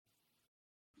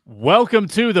Welcome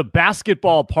to the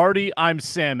basketball party. I'm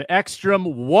Sam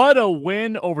Ekstrom. What a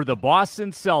win over the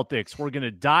Boston Celtics. We're going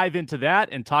to dive into that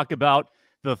and talk about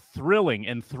the thrilling,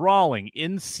 enthralling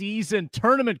in-season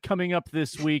tournament coming up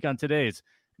this week on today's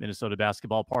Minnesota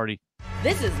basketball party.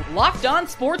 This is Locked On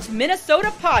Sports Minnesota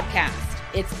podcast.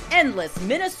 It's endless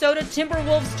Minnesota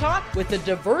Timberwolves talk with the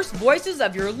diverse voices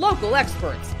of your local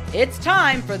experts. It's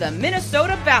time for the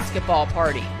Minnesota basketball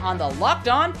party on the Locked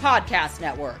On Podcast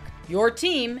Network. Your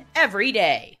team every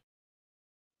day.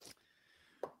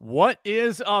 What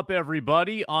is up,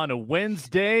 everybody? On a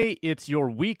Wednesday, it's your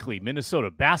weekly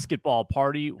Minnesota basketball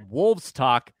party, Wolves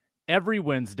Talk, every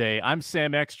Wednesday. I'm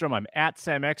Sam Ekstrom. I'm at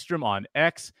Sam Ekstrom on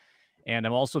X, and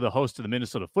I'm also the host of the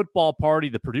Minnesota football party,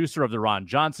 the producer of the Ron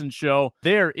Johnson Show.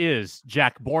 There is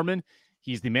Jack Borman.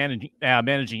 He's the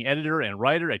managing editor and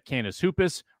writer at Canis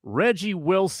Hoopus. Reggie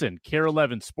Wilson, KARE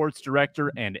 11 sports director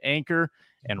and anchor.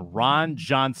 And Ron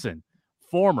Johnson,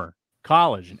 former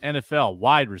college and NFL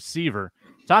wide receiver,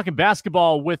 talking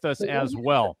basketball with us as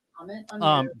well.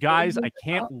 Guys, I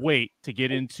can't wait to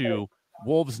get into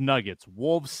Wolves Nuggets,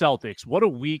 Wolves Celtics. What a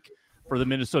week for the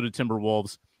Minnesota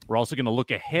Timberwolves. We're also going to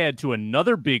look ahead to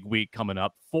another big week coming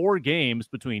up, 4 games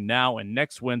between now and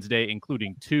next Wednesday,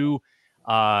 including 2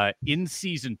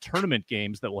 in-season tournament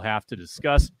games that we'll have to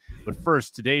discuss. But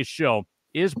first, today's show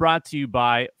is brought to you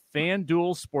by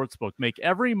FanDuel Sportsbook. Make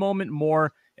every moment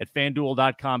more at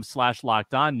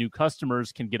FanDuel.com/lockedon. New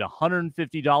customers can get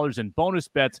 $150 in bonus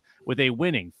bets with a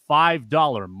winning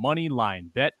 $5 money line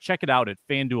bet. Check it out at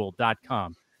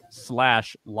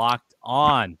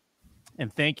FanDuel.com/lockedon.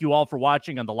 And thank you all for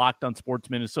watching on the Locked On Sports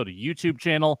Minnesota YouTube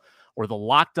channel or the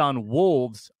Locked On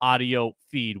Wolves audio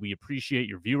feed. We appreciate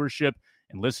your viewership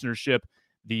and listenership.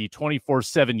 The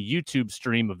 24/7 YouTube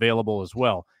stream available as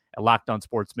well at Locked On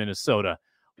Sports Minnesota.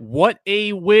 What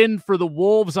a win for the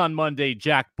Wolves on Monday,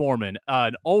 Jack Borman.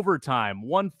 An overtime,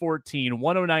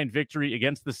 114-109 victory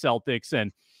against the Celtics.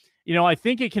 And, you know, I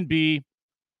think it can be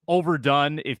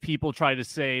overdone if people try to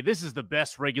say this is the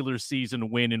best regular season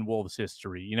win in Wolves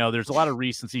history. You know, there's a lot of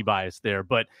recency bias there,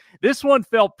 but this one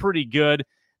felt pretty good.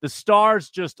 The stars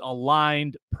just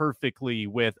aligned perfectly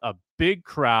with a big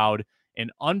crowd, an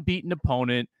unbeaten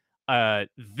opponent,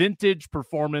 vintage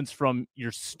performance from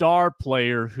your star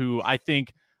player who I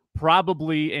think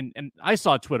probably, and I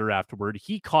saw Twitter afterward,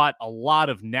 he caught a lot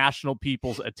of national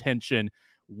people's attention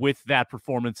with that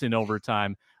performance in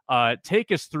overtime.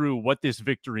 Take us through what this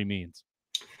victory means.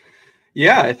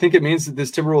 Yeah, I think it means that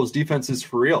this Timberwolves defense is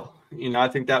for real. You know, I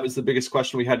think that was the biggest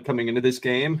question we had coming into this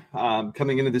game. The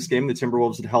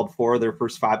Timberwolves had held 4 of their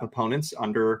first 5 opponents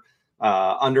under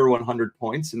 100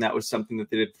 points, and that was something that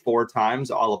they did 4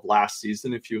 times all of last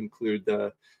season, if you include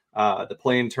the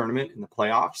play-in tournament and the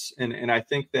playoffs. And I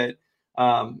think that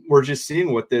we're just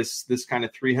seeing what this kind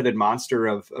of 3-headed monster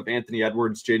of Anthony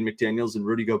Edwards, Jaden McDaniels, and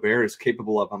Rudy Gobert is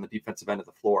capable of on the defensive end of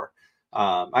the floor.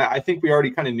 I think we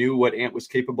already kind of knew what Ant was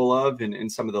capable of in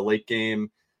some of the late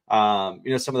game, some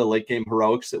of the late game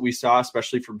heroics that we saw,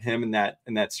 especially from him in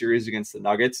that series against the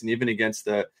Nuggets and even against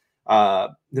the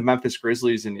Memphis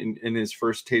Grizzlies in his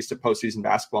first taste of postseason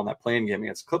basketball in that play-in game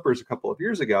against the Clippers a couple of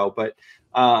years ago. But,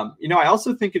 I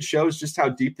also think it shows just how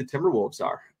deep the Timberwolves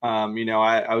are.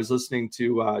 I was listening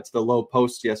to the Lowe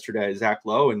Post yesterday, Zach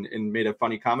Lowe, and made a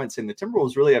funny comment saying the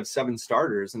Timberwolves really have 7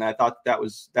 starters. And I thought that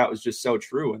was just so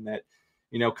true. And that,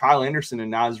 Kyle Anderson and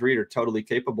Naz Reid are totally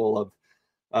capable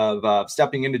of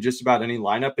stepping into just about any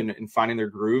lineup and finding their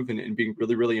groove and being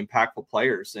really, really impactful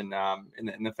players. And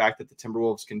the fact that the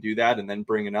Timberwolves can do that and then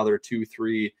bring another 2,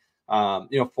 3,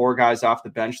 4 guys off the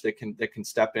bench that can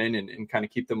step in and kind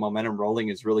of keep the momentum rolling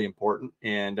is really important.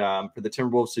 And for the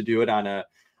Timberwolves to do it on a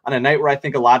night where I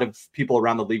think a lot of people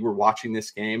around the league were watching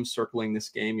this game, circling this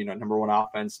game, number 1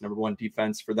 offense, number 1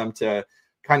 defense, for them to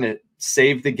kind of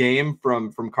save the game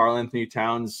from Karl Anthony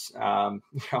Towns,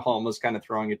 almost kind of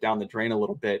throwing it down the drain a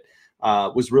little bit,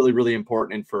 was really, really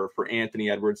important. And for Anthony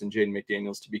Edwards and Jaden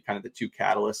McDaniels to be kind of the 2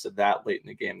 catalysts of that late in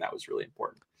the game, that was really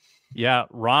important. Yeah,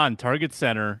 Ron, Target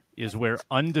Center is where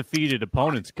undefeated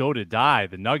opponents go to die,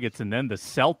 the Nuggets and then the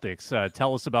Celtics.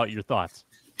 Tell us about your thoughts.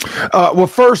 Well,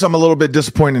 first, I'm a little bit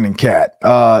disappointed in Cat.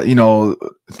 The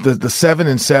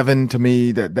 7-7 to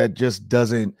me, that just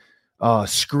doesn't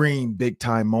scream big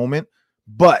time moment.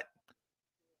 But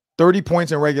 30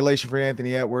 points in regulation for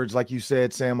Anthony Edwards, like you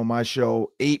said, Sam, on my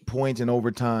show, 8 points in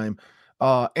overtime.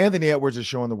 Anthony Edwards is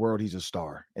showing the world he's a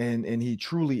star, and he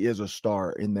truly is a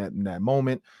star in that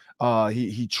moment.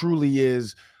 He truly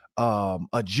is a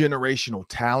generational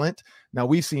talent. Now,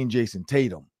 we've seen Jason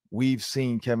Tatum, we've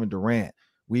seen Kevin Durant,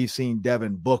 we've seen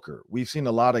Devin Booker, we've seen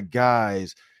a lot of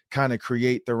guys kind of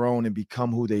create their own and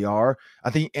become who they are. I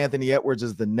think Anthony Edwards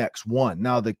is the next one.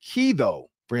 Now, the key, though,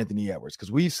 for Anthony Edwards,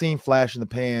 because we've seen flash in the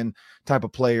pan type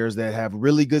of players that have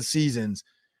really good seasons,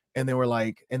 and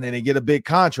then they get a big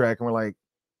contract, and we're like,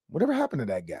 whatever happened to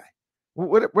that guy?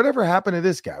 Whatever happened to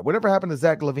this guy? Whatever happened to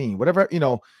Zach LaVine? Whatever,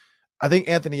 I think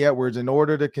Anthony Edwards, in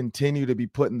order to continue to be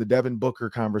put in the Devin Booker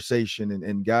conversation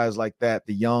and guys like that,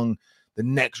 the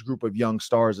next group of young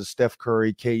stars is Steph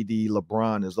Curry, KD,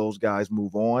 LeBron, as those guys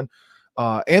move on.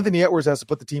 Anthony Edwards has to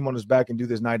put the team on his back and do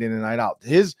this night in and night out.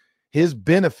 His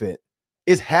benefit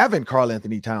is having Karl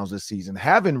Anthony Towns this season,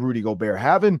 having Rudy Gobert,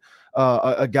 having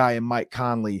a guy in Mike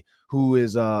Conley who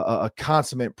is a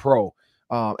consummate pro.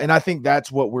 And I think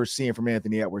that's what we're seeing from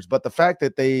Anthony Edwards. But the fact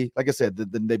that they, like I said,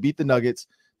 they beat the Nuggets,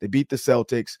 they beat the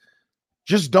Celtics,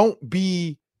 just don't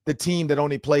be the team that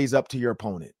only plays up to your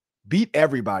opponent. Beat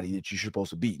everybody that you're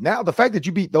supposed to beat. Now, the fact that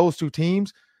you beat those two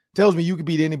teams tells me you can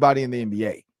beat anybody in the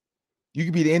NBA. You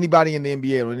can beat anybody in the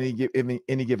NBA on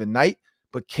any given night,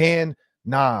 but can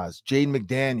Nas, Jaden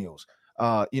McDaniels,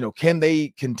 can they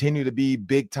continue to be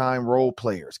big-time role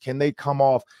players? Can they come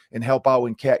off and help out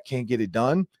when Cat can't get it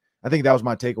done? I think that was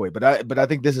my takeaway. But I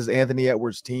think this is Anthony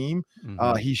Edwards' team.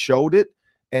 Mm-hmm. He showed it.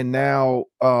 And now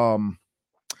I'm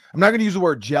not going to use the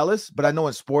word jealous, but I know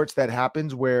in sports that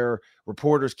happens where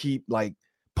reporters keep like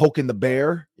poking the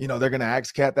bear. They're going to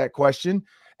ask Cat that question.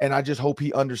 And I just hope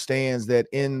he understands that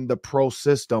in the pro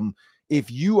system, if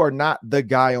you are not the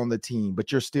guy on the team,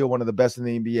 but you're still one of the best in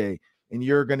the NBA, and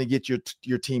you're going to get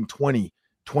your team 20,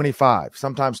 25,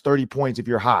 sometimes 30 points if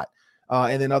you're hot.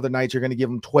 And then other nights you're going to give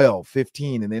him 12,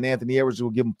 15, and then Anthony Edwards will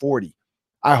give him 40.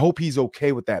 I hope he's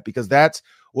okay with that, because that's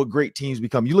what great teams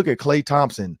become. You look at Klay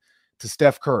Thompson to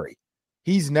Steph Curry.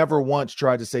 He's never once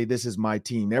tried to say, this is my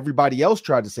team. Everybody else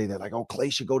tried to say that, like, oh,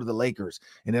 Klay should go to the Lakers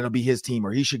and it'll be his team,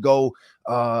 or he should go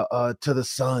to the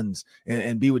Suns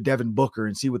and be with Devin Booker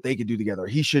and see what they could do together.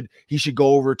 He should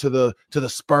go over to the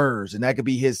Spurs and that could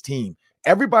be his team.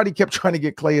 Everybody kept trying to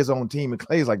get Klay his own team, and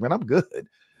Klay's like, man,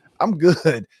 I'm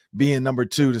good being number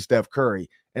 2 to Steph Curry.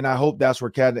 And I hope that's where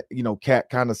Cat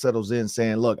kind of settles in,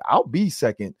 saying, look, I'll be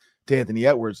second to Anthony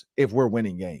Edwards if we're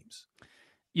winning games.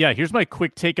 Yeah, here's my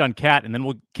quick take on Cat, and then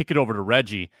we'll kick it over to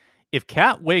Reggie. If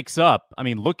Cat wakes up,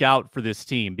 look out for this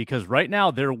team, because right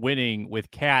now they're winning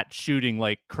with Cat shooting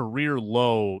like career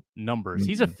low numbers. Mm-hmm.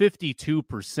 He's a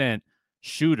 52%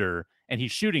 shooter, and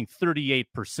he's shooting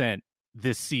 38%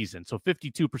 this season. So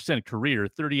 52% career,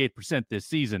 38% this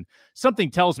season. Something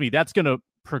tells me that's going to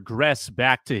progress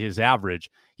back to his average.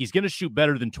 He's going to shoot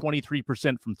better than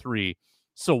 23% from 3.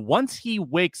 So once he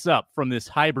wakes up from this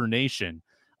hibernation,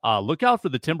 look out for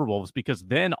the Timberwolves, because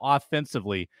then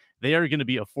offensively, they are going to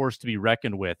be a force to be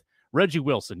reckoned with. Reggie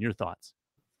Wilson, your thoughts?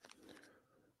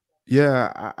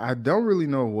 Yeah, I don't really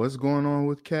know what's going on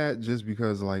with Cat, just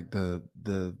because like the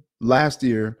last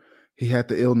year he had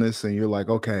the illness, and you're like,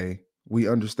 okay, we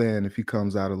understand if he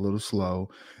comes out a little slow.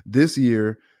 This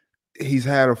year, he's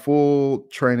had a full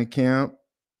training camp,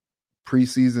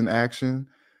 preseason action.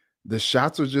 The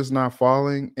shots are just not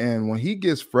falling, and when he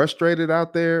gets frustrated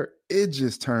out there, it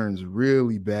just turns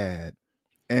really bad.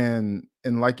 And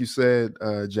like you said,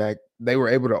 Jack, they were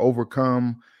able to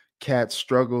overcome Cat's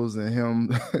struggles and him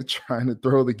trying to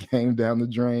throw the game down the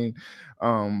drain.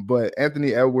 But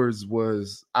Anthony Edwards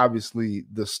was obviously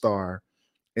the star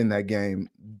in that game.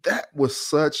 That was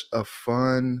such a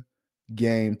fun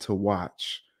game to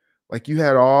watch. Like, you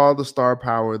had all the star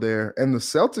power there, and the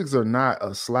Celtics are not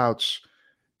a slouch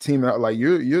team. Like,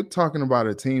 you're talking about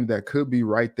a team that could be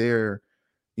right there,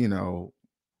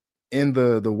 in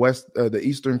the West, the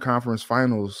Eastern Conference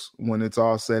Finals when it's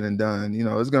all said and done.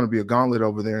 It's going to be a gauntlet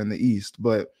over there in the East,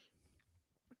 but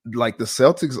like, the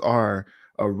Celtics are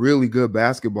a really good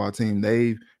basketball team.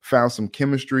 They've found some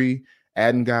chemistry,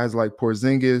 adding guys like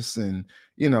Porzingis, and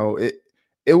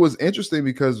it was interesting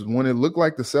because when it looked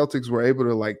like the Celtics were able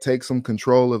to like take some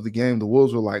control of the game, the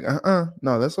Wolves were like,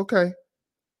 no, that's okay.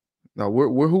 No,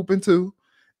 we're hooping too.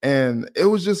 And it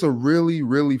was just a really,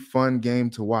 really fun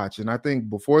game to watch. And I think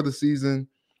before the season,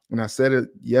 and I said it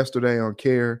yesterday on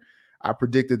Care, I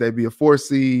predicted they'd be a 4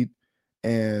 seed,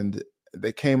 and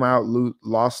they came out,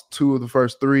 lost 2 of the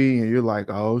first 3, and you're like,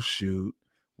 oh, shoot,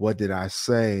 what did I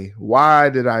say? Why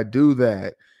did I do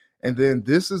that? And then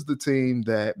this is the team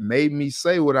that made me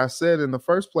say what I said in the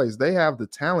first place. They have the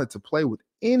talent to play with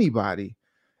anybody,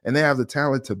 and they have the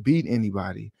talent to beat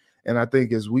anybody. And I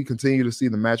think as we continue to see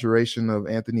the maturation of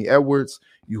Anthony Edwards,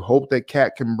 you hope that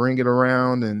Cat can bring it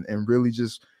around and really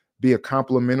just be a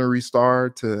complementary star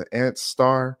to Ant's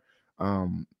star.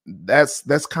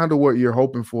 That's kind of what you're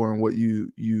hoping for and what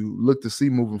you look to see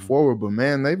moving forward. But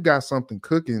man, they've got something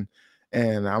cooking.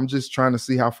 And I'm just trying to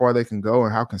see how far they can go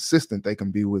and how consistent they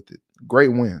can be with it.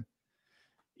 Great win.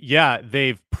 Yeah,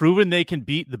 they've proven they can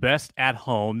beat the best at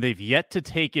home. They've yet to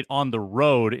take it on the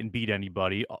road and beat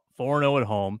anybody. 4-0 at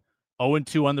home,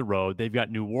 0-2 on the road. They've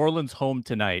got New Orleans home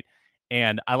tonight.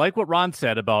 And I like what Ron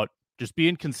said about just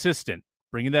being consistent,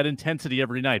 bringing that intensity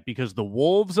every night, because the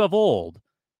Wolves of old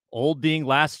being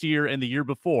last year and the year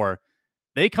before,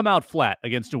 they come out flat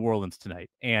against New Orleans tonight.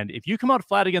 And if you come out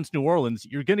flat against New Orleans,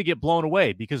 you're going to get blown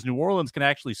away because New Orleans can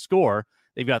actually score.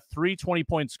 They've got 3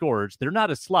 20-point scorers. They're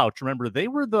not a slouch. Remember, they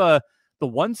were the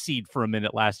 1 seed for a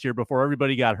minute last year before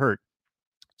everybody got hurt.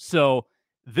 So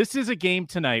this is a game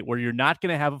tonight where you're not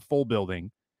going to have a full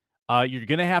building. You're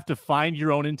going to have to find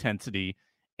your own intensity.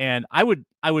 And I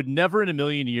would never in a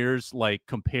million years like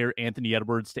compare Anthony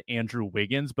Edwards to Andrew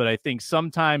Wiggins, but I think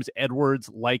sometimes Edwards,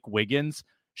 like Wiggins,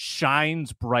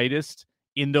 shines brightest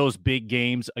in those big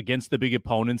games against the big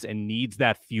opponents and needs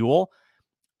that fuel.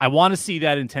 I want to see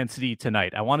that intensity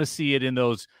tonight. I want to see it in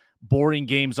those boring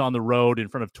games on the road in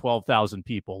front of 12,000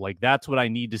 people. Like, that's what I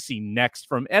need to see next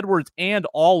from Edwards and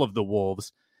all of the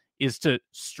Wolves, is to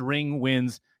string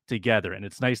wins together. And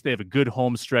it's nice they have a good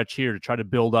home stretch here to try to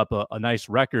build up a nice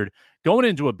record going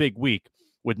into a big week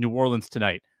with New Orleans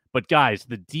tonight. But guys,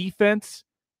 the defense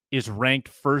is ranked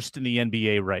first in the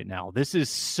NBA right now. This is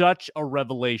such a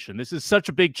revelation. This is such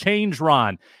a big change,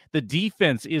 Ron. The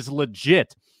defense is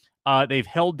legit. They've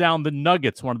held down the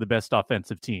Nuggets, one of the best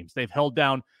offensive teams. They've held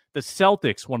down the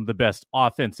Celtics, one of the best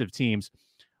offensive teams.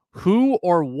 Who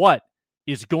or what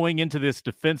is going into this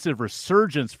defensive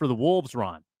resurgence for the Wolves,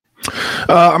 Ron?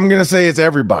 I'm going to say it's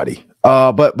everybody.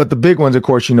 But the big ones, of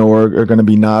course, are going to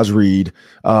be Naz Reid,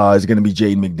 is going to be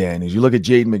Jaden McDaniels. You look at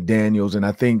Jaden McDaniels, and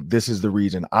I think this is the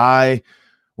reason.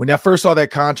 When I first saw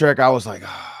that contract, I was like,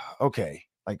 okay,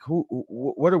 like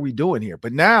what are we doing here?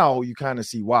 But now you kind of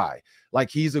see why. Like,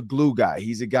 he's a glue guy.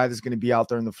 He's a guy that's going to be out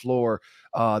there on the floor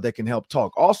that can help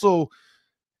talk. Also,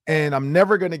 and I'm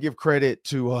never going to give credit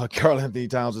to Karl-Anthony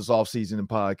Towns this offseason in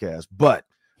podcast, but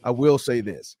I will say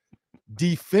this.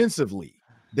 Defensively,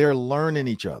 they're learning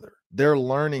each other. They're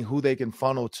learning who they can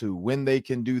funnel to, when they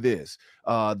can do this.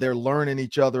 They're learning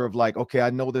each other of like, okay, I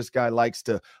know this guy likes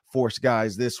to force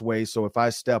guys this way, so if I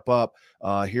step up,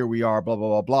 here we are, blah, blah,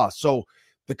 blah, blah. So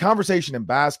the conversation in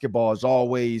basketball is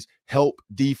always help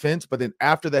defense, but then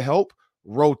after the help,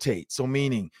 rotate. So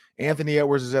meaning Anthony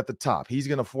Edwards is at the top. He's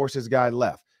going to force his guy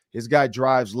left. His guy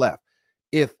drives left.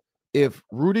 If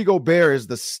Rudy Gobert is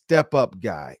the step-up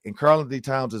guy and Karl-Anthony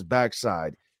Towns is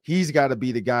backside, he's got to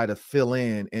be the guy to fill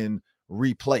in and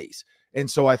replace. And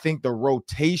so I think the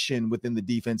rotation within the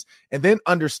defense, and then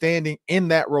understanding in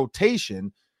that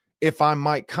rotation, if I'm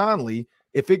Mike Conley,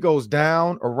 if it goes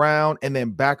down, around, and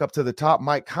then back up to the top,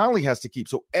 Mike Conley has to keep.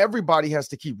 So everybody has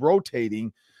to keep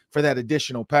rotating for that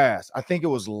additional pass. I think it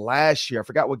was last year. I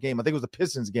forgot what game. I think it was the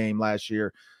Pistons game last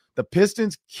year. The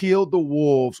Pistons killed the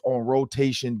Wolves on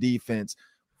rotation defense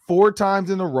 4 times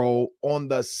in a row on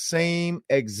the same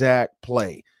exact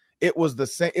play. It was the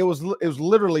same. It was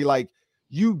literally like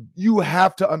you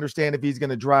have to understand if he's going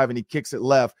to drive and he kicks it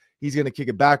left, he's going to kick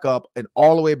it back up and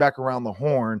all the way back around the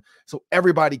horn. So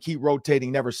everybody keep rotating,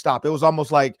 never stop. It was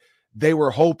almost like they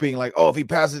were hoping like, oh, if he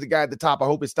passes the guy at the top, I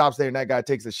hope it stops there and that guy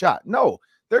takes the shot. No,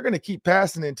 they're going to keep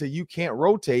passing until you can't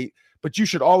rotate. But you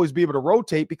should always be able to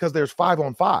rotate because there's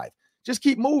 5-on-5. Just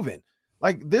keep moving.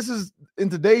 Like, this is in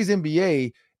today's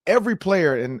NBA, every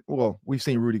player, and well, we've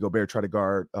seen Rudy Gobert try to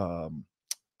guard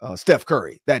Steph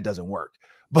Curry. That doesn't work.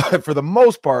 But for the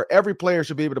most part, every player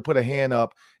should be able to put a hand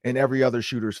up in every other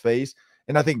shooter's face.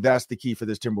 And I think that's the key for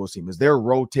this Timberwolves team is they're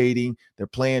rotating, they're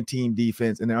playing team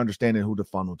defense, and they're understanding who to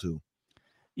funnel to.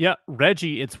 Yeah,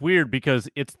 Reggie, it's weird because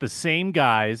it's the same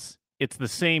guys, it's the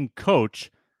same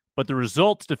coach, but the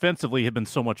results defensively have been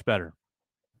so much better.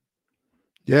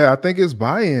 Yeah, I think it's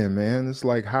buy-in, man. It's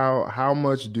like how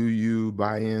much do you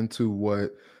buy into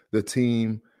what the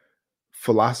team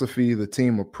philosophy, the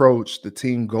team approach, the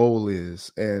team goal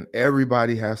is, and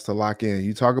everybody has to lock in.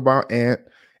 You talk about Ant.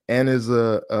 Ant is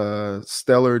a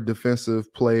stellar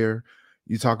defensive player.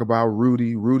 You talk about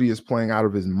Rudy. Rudy is playing out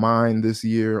of his mind this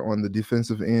year on the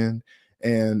defensive end.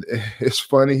 And it's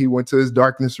funny, he went to his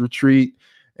darkness retreat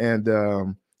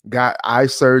and got eye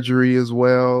surgery as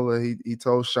well. He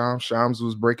told Shams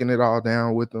was breaking it all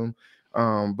down with him.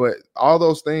 But all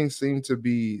those things seem to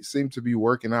be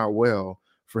working out well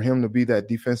for him to be that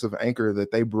defensive anchor that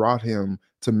they brought him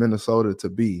to Minnesota to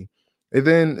be. And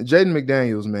then Jaden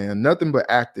McDaniels, man, nothing but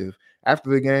active. After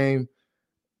the game,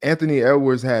 Anthony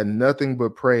Edwards had nothing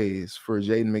but praise for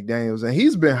Jaden McDaniels. And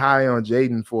he's been high on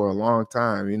Jaden for a long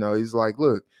time. You know, he's like,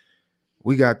 look,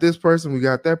 we got this person, we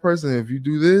got that person. If you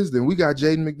do this, then we got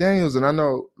Jaden McDaniels. And I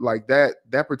know like that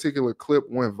particular clip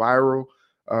went viral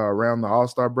around the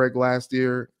All-Star break last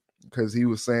year because he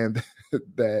was saying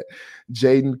that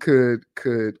Jaden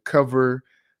could cover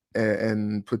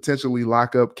and potentially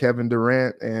lock up Kevin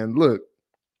Durant. And look,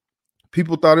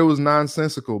 people thought it was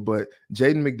nonsensical, but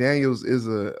Jaden McDaniels is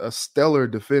a stellar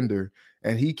defender,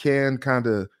 and he can kind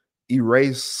of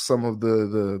erase some of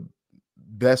the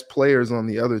best players on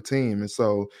the other team. And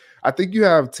so I think you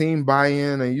have team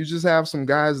buy-in, and you just have some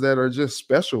guys that are just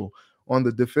special on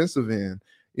the defensive end.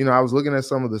 You know, I was looking at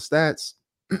some of the stats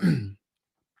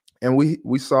and we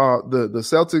saw the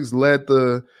Celtics led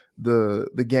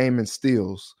the game in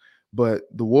steals, but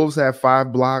the Wolves had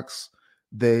 5 blocks.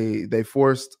 They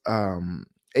forced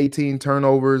 18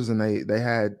 turnovers, and they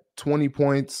had 20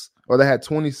 points, or they had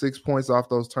 26 points off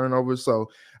those turnovers. So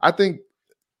I think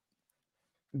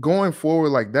going forward,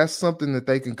 like that's something that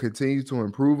they can continue to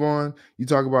improve on. You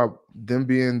talk about them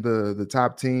being the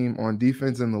top team on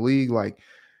defense in the league, like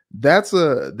that's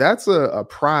a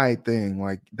pride thing.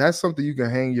 Like that's something you can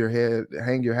hang your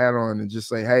hat on and just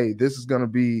say, hey, this is going to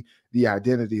be the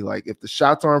identity. Like if the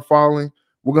shots aren't falling,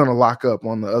 we're going to lock up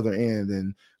on the other end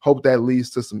and hope that leads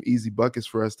to some easy buckets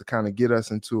for us to kind of get us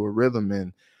into a rhythm.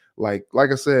 And like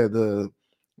I said, the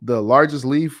largest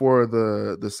lead for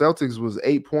the Celtics was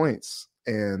 8 points.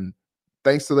 And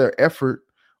thanks to their effort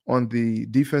on the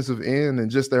defensive end and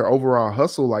just their overall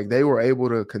hustle, like they were able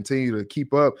to continue to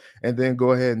keep up and then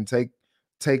go ahead and take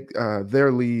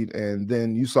their lead. And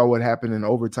then you saw what happened in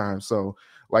overtime. So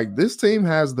like this team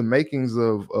has the makings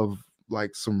of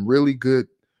like some really good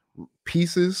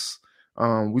pieces.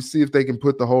 We see if they can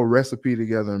put the whole recipe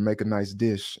together and make a nice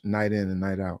dish night in and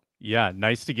night out. Yeah,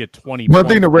 nice to get 20 One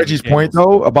thing to Reggie's point,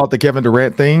 though, about the Kevin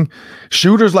Durant thing,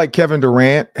 shooters like Kevin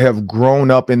Durant have grown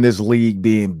up in this league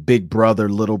being big brother,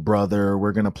 little brother,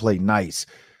 we're going to play nice.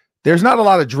 There's not a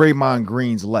lot of Draymond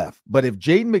Greens left. But if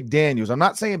Jaden McDaniels, I'm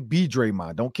not saying be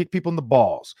Draymond, don't kick people in the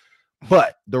balls,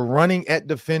 but the running at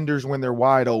defenders when they're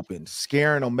wide open,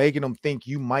 scaring them, making them think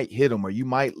you might hit them or you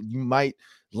might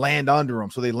land under them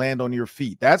so they land on your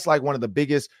feet. That's like one of the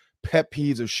biggest pet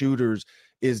peeves of shooters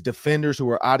is defenders who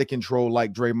are out of control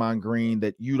like Draymond Green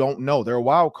that you don't know. They're a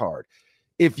wild card.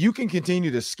 If you can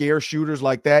continue to scare shooters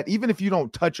like that, even if you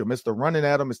don't touch them, it's the running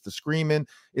at them, it's the screaming,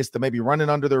 it's the maybe running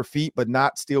under their feet but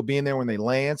not still being there when they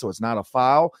land so it's not a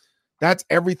foul. That's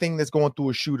everything that's going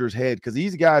through a shooter's head because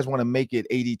these guys want to make it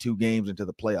 82 games into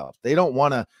the playoffs. They don't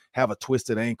want to have a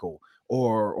twisted ankle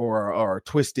or a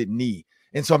twisted knee.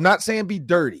 And so I'm not saying be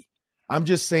dirty. I'm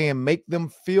just saying make them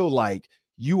feel like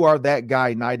you are that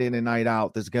guy night in and night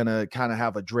out that's going to kind of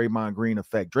have a Draymond Green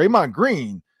effect. Draymond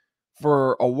Green,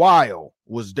 for a while,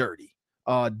 was dirty.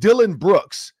 Dylan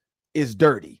Brooks is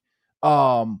dirty.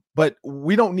 But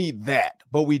we don't need that.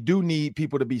 But we do need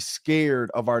people to be scared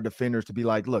of our defenders to be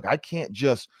like, look, I can't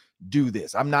just do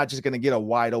this. I'm not just going to get a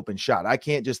wide open shot. I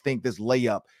can't just think this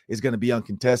layup is going to be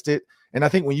uncontested. And I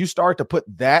think when you start to put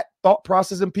that thought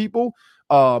process in people,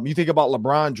 you think about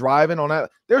LeBron driving on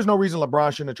that. There's no reason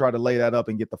LeBron shouldn't have tried to lay that up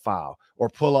and get the foul or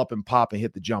pull up and pop and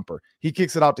hit the jumper. He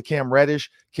kicks it out to Cam Reddish.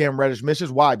 Cam Reddish misses.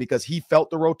 Why? Because he felt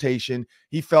the rotation.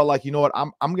 He felt like, you know what,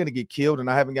 I'm going to get killed and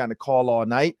I haven't gotten a call all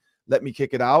night. Let me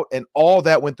kick it out. And all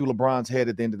that went through LeBron's head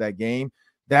at the end of that game.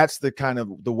 That's the kind of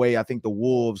the way I think the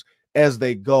Wolves, as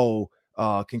they go,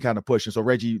 can kind of push. And so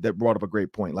Reggie, that brought up a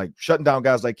great point. Like shutting down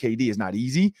guys like KD is not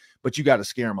easy, but you got to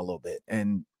scare them a little bit.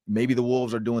 And maybe the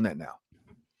Wolves are doing that now.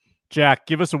 Jack,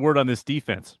 give us a word on this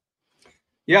defense.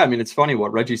 Yeah, I mean, it's funny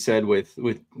what Reggie said with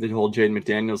the whole Jaden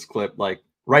McDaniels clip. Like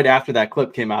right after that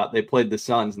clip came out, they played the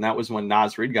Suns, and that was when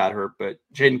Naz Reid got hurt. But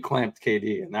Jaden clamped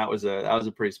KD, and that was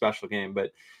a pretty special game.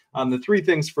 But the three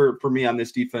things for me on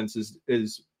this defense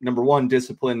is number one,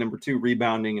 discipline, number two,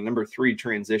 rebounding, and number three,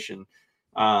 transition.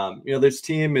 This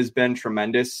team has been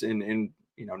tremendous in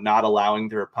not allowing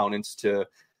their opponents to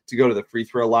go to the free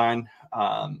throw line.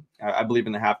 I believe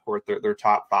in the half court, they're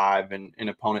top 5 in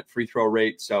opponent free throw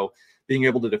rate. So being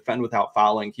able to defend without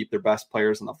fouling, keep their best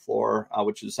players on the floor,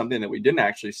 which is something that we didn't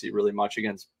actually see really much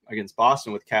against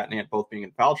Boston with Cat and Ant both being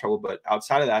in foul trouble. But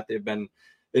outside of that,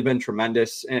 they've been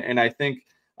tremendous. And I think,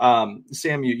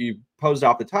 Sam, you posed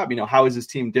off the top, how is this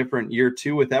team different year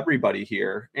 2 with everybody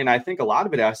here? And I think a lot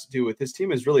of it has to do with this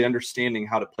team is really understanding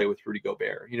how to play with Rudy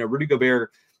Gobert. Rudy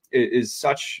Gobert is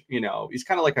such, he's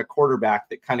kind of like a quarterback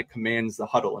that kind of commands the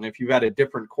huddle. And if you've had a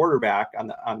different quarterback on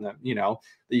the that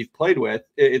you've played with,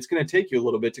 it's going to take you a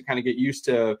little bit to kind of get used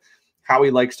to how he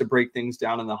likes to break things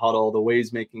down in the huddle, the way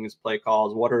he's making his play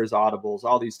calls, what are his audibles,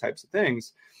 all these types of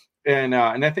things. And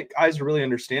I think guys are really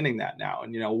understanding that now.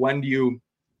 And, when do you,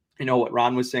 what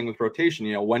Ron was saying with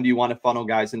rotation, when do you want to funnel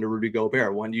guys into Rudy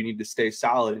Gobert? When do you need to stay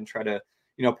solid and try to,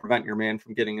 prevent your man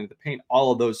from getting into the paint?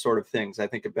 All of those sort of things I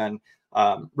think have been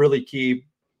really key.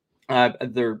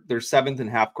 They're seventh in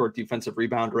half court defensive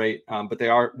rebound rate, but they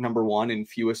are number one in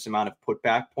fewest amount of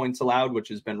putback points allowed, which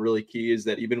has been really key, is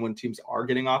that even when teams are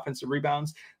getting offensive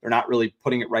rebounds, they're not really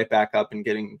putting it right back up and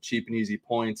getting cheap and easy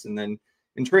points. And then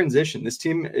in transition, this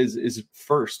team is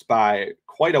first by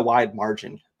quite a wide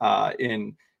margin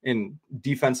in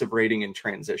defensive rating in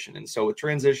transition. And so with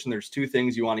transition, there's two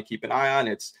things you want to keep an eye on.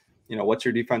 It's, what's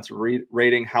your defensive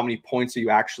rating? How many points are you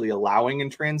actually allowing in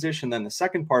transition? Then the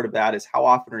second part of that is how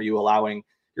often are you allowing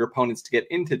your opponents to get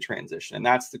into transition? And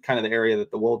that's the kind of the area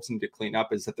that the Wolves need to clean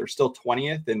up, is that they're still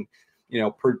 20th in,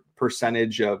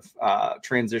 percentage of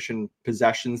transition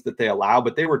possessions that they allow,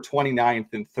 but they were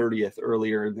 29th and 30th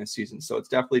earlier in this season. So it's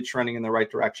definitely trending in the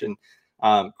right direction.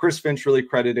 Chris Finch really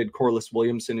credited Corliss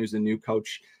Williamson, who's a new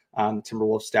coach on the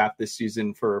Timberwolves staff this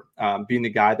season, for being the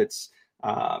guy that's,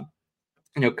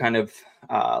 kind of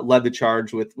led the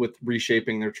charge with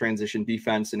reshaping their transition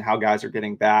defense and how guys are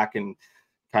getting back and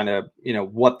kind of,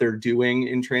 what they're doing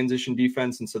in transition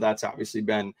defense. And so that's obviously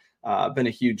been a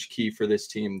huge key for this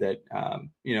team that,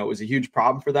 was a huge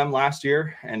problem for them last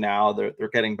year. And now they're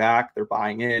getting back, they're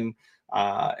buying in,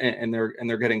 and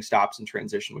they're getting stops in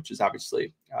transition, which is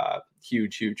obviously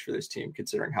huge for this team,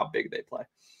 considering how big they play.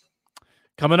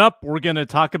 Coming up, we're going to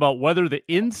talk about whether the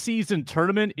in-season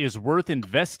tournament is worth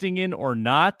investing in or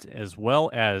not, as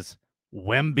well as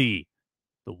Wemby.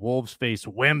 The Wolves face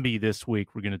Wemby this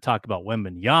week. We're going to talk about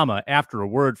Wembanyama after a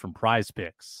word from Prize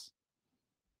Picks.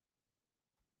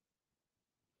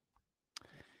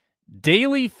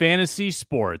 Daily fantasy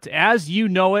sports, as you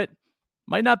know it,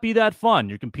 might not be that fun.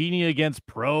 You're competing against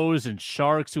pros and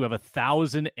sharks who have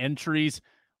 1,000 entries.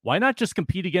 Why not just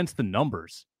compete against the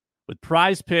numbers? With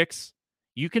Prize Picks,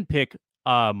 you can pick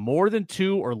more than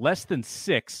 2 or less than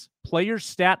 6 player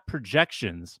stat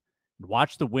projections and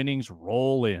watch the winnings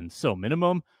roll in. So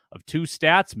minimum of 2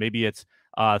 stats. Maybe it's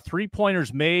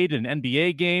 3-pointers made in an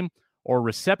NBA game or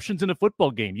receptions in a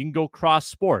football game. You can go cross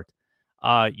sport.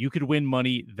 You could win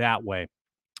money that way.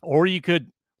 Or you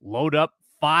could load up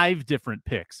 5 different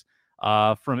picks.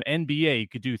 From NBA, you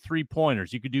could do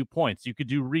 3-pointers. You could do points. You could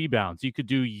do rebounds. You could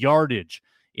do yardage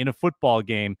in a football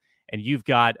game. And you've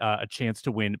got a chance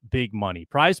to win big money.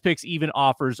 Prize Picks even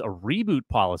offers a reboot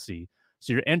policy,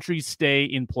 so your entries stay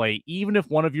in play even if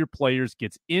one of your players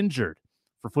gets injured.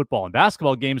 For football and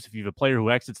basketball games, if you have a player who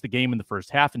exits the game in the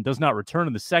first half and does not return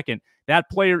in the second, that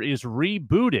player is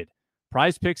rebooted.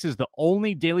 Prize Picks is the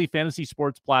only daily fantasy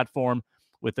sports platform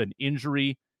with an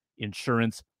injury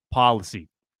insurance policy.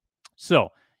 So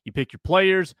you pick your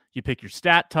players, you pick your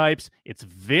stat types. It's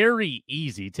very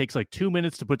easy. It takes like 2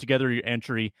 minutes to put together your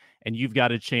entry, and you've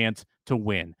got a chance to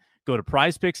win. Go to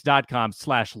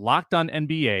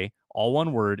prizepicks.com/LockedOnNBA, all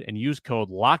one word, and use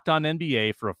code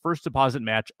LockedOnNBA for a first deposit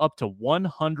match up to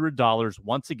 $100.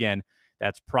 Once again,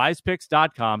 that's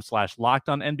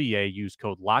prizepicks.com/LockedOnNBA. Use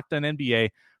code LockedOnNBA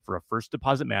for a first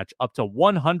deposit match up to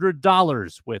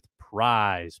 $100 with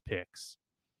Prize Picks.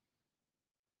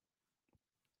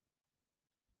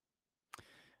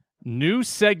 New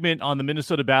segment on the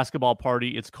Minnesota Basketball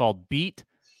Party. It's called Beat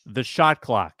the Shot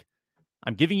Clock.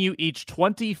 I'm giving you each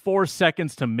 24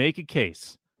 seconds to make a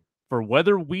case for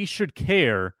whether we should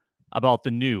care about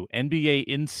the new NBA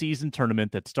in-season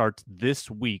tournament that starts this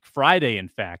week, Friday, in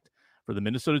fact, for the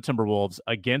Minnesota Timberwolves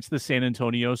against the San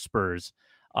Antonio Spurs.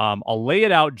 I'll lay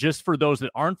it out just for those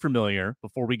that aren't familiar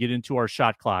before we get into our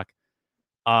shot clock.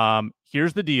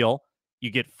 Here's the deal. You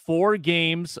get 4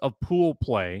 games of pool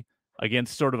play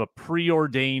against sort of a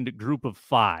preordained group of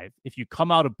 5. If you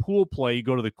come out of pool play, you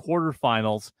go to the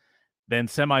quarterfinals, then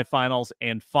semifinals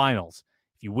and finals.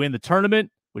 If you win the tournament,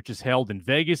 which is held in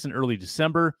Vegas in early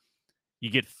December,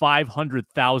 you get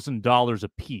 $500,000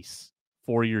 apiece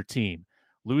for your team.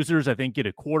 Losers, I think, get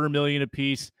 $250,000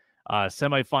 apiece.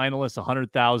 Semifinalists,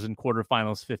 $100,000.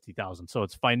 Quarterfinalists, $50,000. So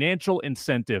it's financial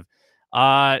incentive.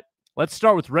 Let's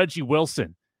start with Reggie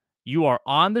Wilson. You are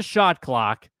on the shot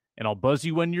clock, and I'll buzz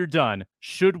you when you're done.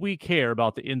 Should we care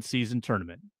about the in-season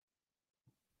tournament?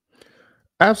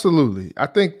 Absolutely. I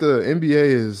think the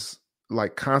NBA is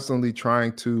like constantly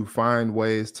trying to find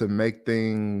ways to make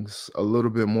things a little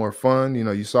bit more fun. You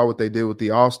know, you saw what they did with the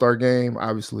All-Star game,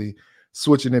 obviously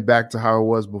switching it back to how it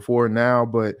was before now,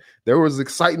 but there was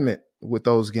excitement with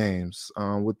those games,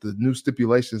 with the new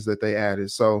stipulations that they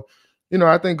added. So you know,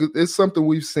 I think it's something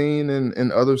we've seen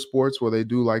in other sports where they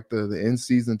do like the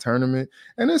in-season tournament,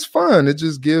 and it's fun. It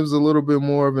just gives a little bit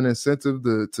more of an incentive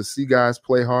to see guys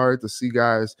play hard, to see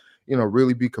guys, you know,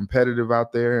 really be competitive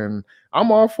out there. And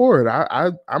I'm all for it.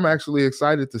 I'm actually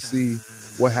excited to see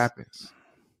what happens.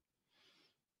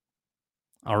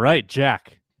 All right,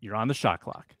 Jack, you're on the shot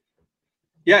clock.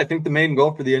 Yeah, I think the main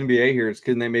goal for the NBA here is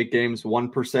can they make games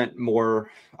 1%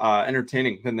 more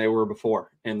entertaining than they were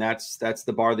before, and that's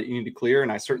the bar that you need to clear.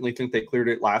 And I certainly think they cleared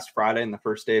it last Friday in the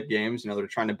first day of games. You know, they're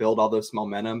trying to build all this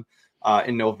momentum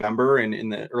in November and in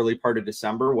the early part of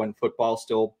December when football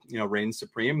still, you know, reigns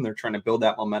supreme. They're trying to build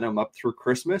that momentum up through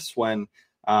Christmas when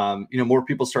you know, more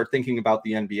people start thinking about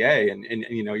the NBA. And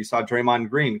you know, you saw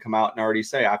Draymond Green come out and already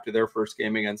say after their first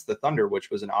game against the Thunder, which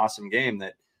was an awesome game,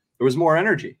 that there was more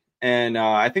energy. And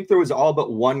I think there was all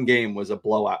but one game was a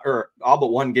blowout, or all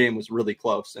but one game was really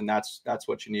close. And that's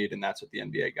what you need. And that's what the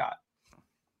NBA got.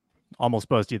 Almost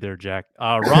buzzed you there, Jack.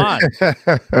 Ron.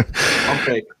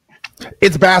 Okay.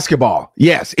 It's basketball.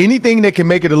 Yes. Anything that can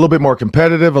make it a little bit more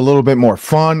competitive, a little bit more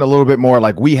fun, a little bit more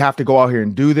like we have to go out here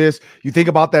and do this. You think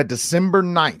about that December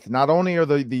 9th. Not only are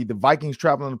the Vikings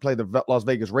traveling to play the Las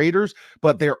Vegas Raiders,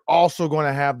 but they're also going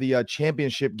to have the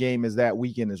championship game is that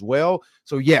weekend as well.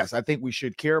 So yes, I think we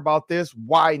should care about this.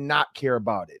 Why not care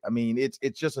about it? I mean, it's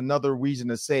just another reason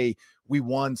to say we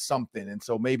won something. And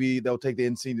so maybe they'll take the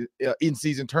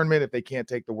in-season tournament if they can't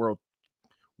take the world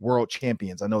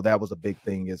champions. I know that was a big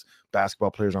thing is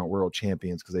basketball players aren't world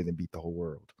champions because they didn't beat the whole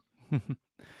world.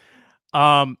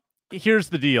 Here's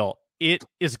the deal. It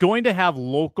is going to have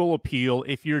local appeal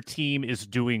if your team is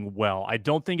doing well. I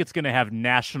don't think it's going to have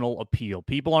national appeal.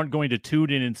 People aren't going to tune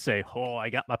in and say, oh,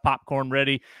 I got my popcorn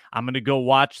ready. I'm going to go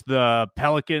watch the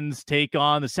Pelicans take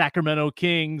on the Sacramento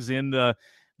Kings in the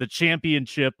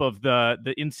championship of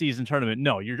the in-season tournament.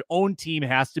 No, your own team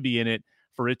has to be in it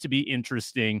for it to be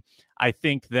interesting. I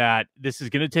think that this is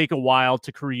going to take a while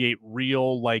to create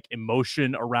real like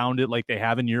emotion around it like they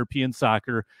have in European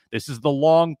soccer. This is the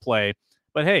long play.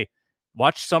 But hey,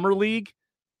 watch Summer League.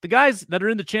 The guys that are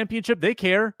in the championship, they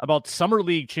care about Summer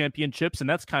League championships, and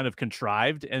that's kind of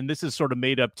contrived, and this is sort of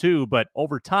made up too. But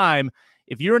over time,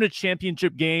 if you're in a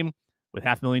championship game with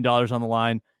 $500,000 on the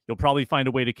line, you'll probably find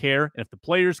a way to care. And if the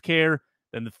players care,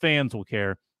 then the fans will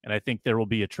care. And I think there will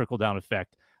be a trickle-down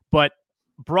effect. But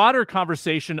broader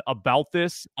conversation about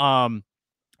this,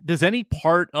 does any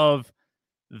part of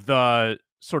the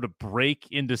sort of break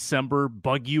in December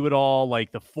bug you at all?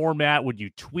 Like the format, would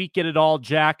you tweak it at all,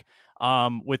 Jack,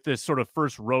 with this sort of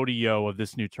first rodeo of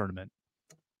this new tournament?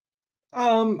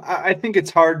 I think it's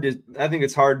hard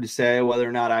to say whether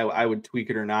or not I would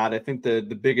tweak it or not. I think the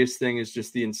biggest thing is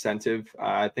just the incentive.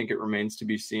 I think it remains to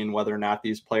be seen whether or not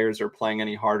these players are playing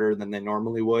any harder than they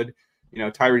normally would. You know,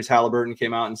 Tyrese Halliburton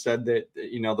came out and said that,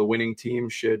 you know, the winning team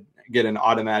should get an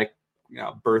automatic, you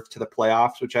know, berth to the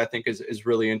playoffs, which I think is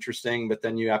really interesting. But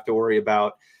then you have to worry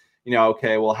about, you know,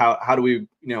 okay, well, how do we,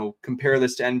 you know, compare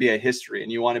this to NBA history?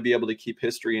 And you want to be able to keep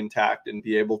history intact and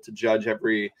be able to judge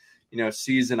every, you know,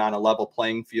 season on a level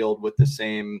playing field with the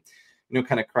same, you know,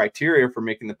 kind of criteria for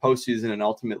making the postseason and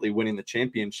ultimately winning the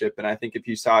championship. And I think if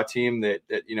you saw a team that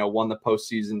you know, won the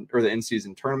postseason or the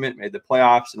in-season tournament, made the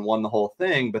playoffs and won the whole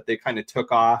thing, but they kind of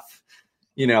took off,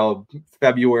 you know,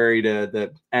 February to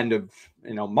the end of,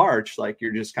 you know, March, like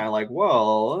you're just kind of like,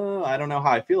 well, I don't know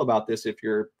how I feel about this if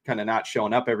you're kind of not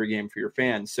showing up every game for your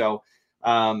fans. So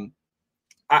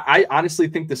I honestly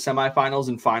think the semifinals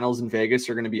and finals in Vegas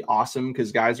are going to be awesome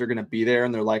because guys are going to be there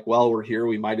and they're like, well, we're here.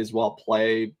 We might as well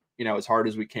play, you know, as hard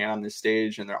as we can on this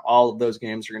stage. And all of those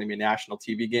games are going to be national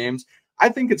TV games. I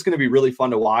think it's going to be really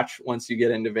fun to watch once you get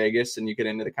into Vegas and you get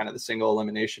into the kind of the single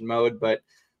elimination mode. But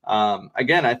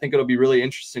again, I think it'll be really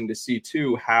interesting to see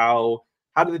too, how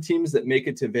do the teams that make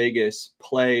it to Vegas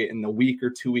play in the week or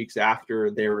 2 weeks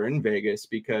after they were in Vegas?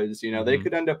 Because, you know, they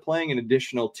could end up playing an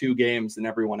additional 2 games than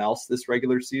everyone else this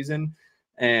regular season.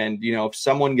 And, you know, if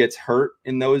someone gets hurt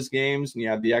in those games and you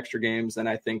have the extra games, then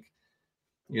I think,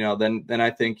 you know, then I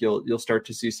think you'll start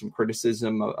to see some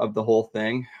criticism of the whole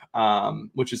thing,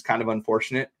 which is kind of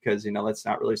unfortunate because, you know, that's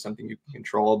not really something you can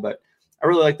control. But I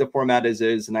really like the format as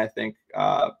is, and I think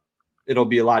it'll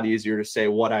be a lot easier to say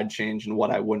what I'd change and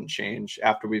what I wouldn't change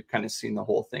after we've kind of seen the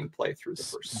whole thing play through the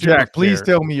first. Jack, please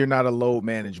tell me you're not a load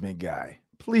management guy.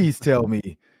 Please tell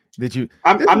me that you.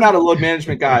 I'm not a load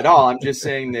management guy at all. I'm just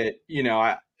saying that, you know,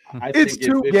 I it's think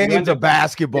two games of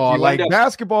basketball. Like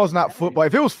basketball is not football.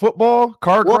 If it was football,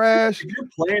 car crash. If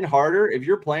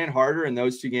you're playing harder in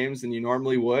those 2 games than you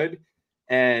normally would,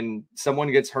 and someone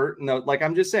gets hurt, and like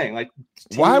I'm just saying, like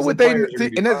why would they?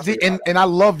 And I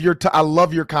love your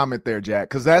comment there, Jack,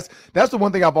 because that's the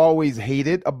one thing I've always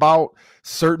hated about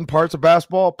certain parts of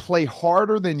basketball. Play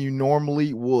harder than you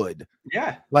normally would.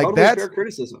 Yeah, like totally that's fair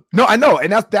criticism. No, I know,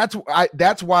 and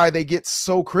that's why they get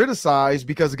so criticized,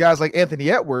 because the guys like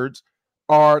Anthony Edwards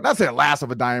are not saying last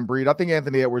of a dying breed. I think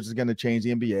Anthony Edwards is going to change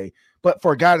the NBA, but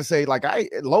for a guy to say like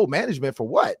low management for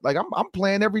what? Like I'm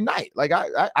playing every night. Like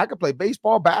I could play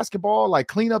baseball, basketball, like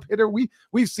cleanup hitter.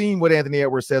 We've seen what Anthony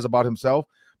Edwards says about himself,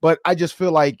 but I just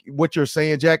feel like what you're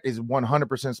saying, Jack, is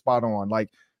 100% spot on. Like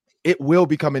it will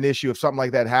become an issue if something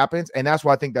like that happens, and that's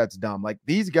why I think that's dumb. Like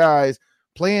these guys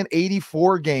playing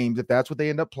 84 games, if that's what they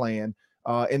end up playing,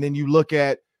 and then you look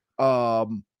at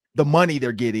the money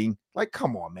they're getting. Like,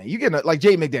 come on, man. You get like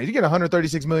Jay McDaniels, you get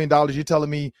 $136 million. You're telling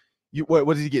me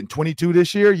what is he getting? 22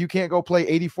 this year? You can't go play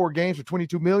 84 games for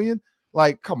 22 million?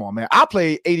 Like, come on, man. I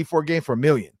play 84 games for $1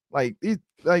 million. Like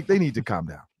they need to calm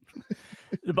down.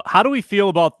 How do we feel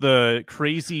about the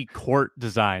crazy court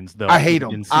designs, though? I hate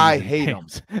them.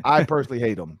 I personally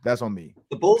hate them. That's on me.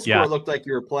 The Bulls court looked like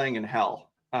you were playing in hell.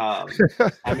 I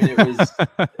mean,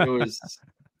 it was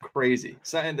crazy.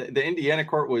 So, and the Indiana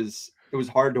court was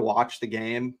hard to watch the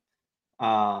game.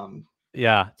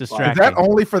 Distracting. Is that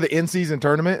only for the in-season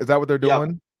tournament? Is that what they're doing?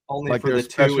 Yep. Only like for the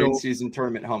two in-season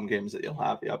tournament home games that you'll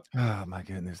have. Yep. Oh my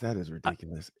goodness, that is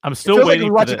ridiculous. I'm still waiting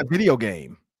like watching a video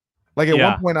game. Like at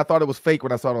one point, I thought it was fake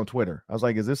when I saw it on Twitter. I was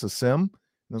like, "Is this a sim?" And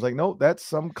I was like, "No, that's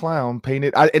some clown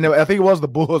painted." I think it was the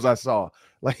Bulls I saw.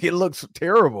 Like it looks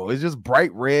terrible. It's just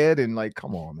bright red and like,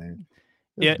 come on, man.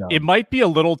 It might be a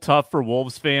little tough for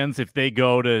Wolves fans if they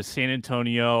go to San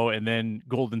Antonio and then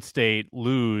Golden State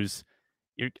lose.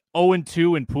 You're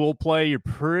 0-2 in pool play. You're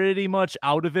pretty much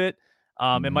out of it.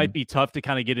 It might be tough to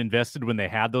kind of get invested when they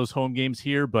had those home games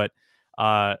here. But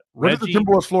what does the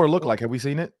Timberwolves floor look like? Have we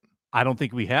seen it? I don't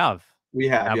think we have. We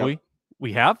have. Yep.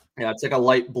 We have? Yeah, it's like a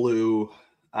light blue.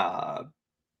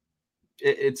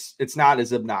 It's not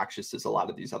as obnoxious as a lot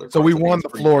of these other. So we won the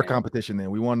floor competition then.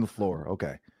 We won the floor.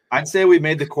 Okay. I'd say we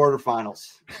made the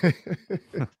quarterfinals.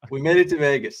 We made it to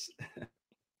Vegas.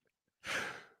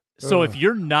 So if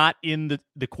you're not in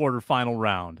the quarterfinal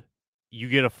round, you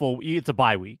get it's a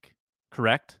bye week,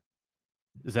 correct?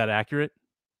 Is that accurate?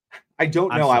 I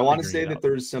don't know. I want to say that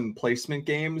there's some placement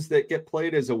games that get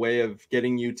played as a way of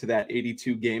getting you to that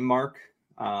 82 game mark,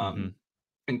 and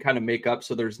kind of make up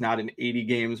so there's not an 80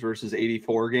 games versus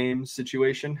 84 games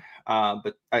situation.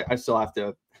 But I still have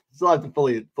to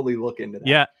fully look into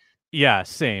that. Yeah,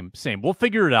 same. We'll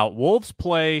figure it out. Wolves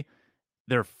play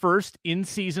their first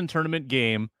in-season tournament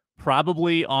game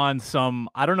probably on some,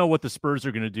 I don't know what the Spurs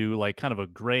are going to do, like kind of a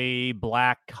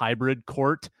gray-black hybrid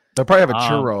court. They'll probably have a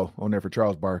churro on there for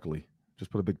Charles Barkley. Just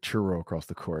put a big churro across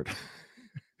the court.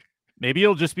 Maybe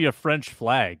it'll just be a French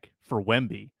flag for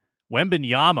Wemby.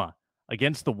 Wembanyama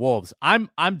against the Wolves. I'm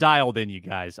dialed in, you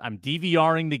guys. I'm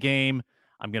DVRing the game.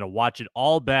 I'm going to watch it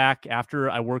all back after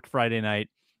I work Friday night.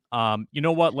 You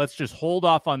know what? Let's just hold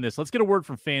off on this. Let's get a word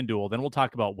from FanDuel, then we'll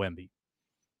talk about Wemby.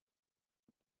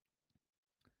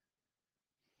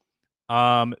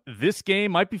 This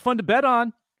game might be fun to bet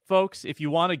on, folks. If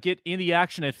you want to get in the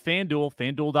action at FanDuel,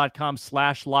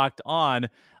 FanDuel.com/locked-on,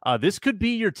 this could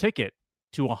be your ticket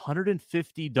to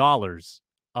 $150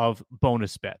 of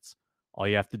bonus bets. All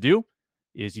you have to do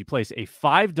is you place a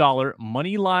 $5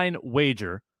 money line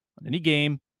wager on any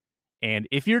game, and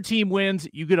if your team wins,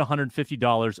 you get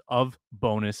 $150 of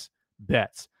bonus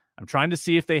bets. I'm trying to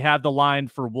see if they have the line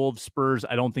for Wolves Spurs.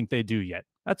 I don't think they do yet.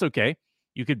 That's okay.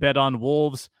 You could bet on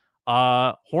Wolves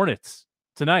Hornets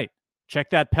tonight. Check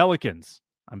that Pelicans.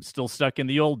 I'm still stuck in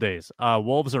the old days.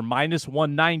 Wolves are minus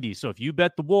 190. So if you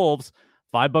bet the Wolves,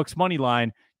 $5 money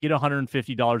line, get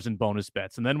 $150 in bonus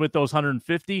bets. And then with those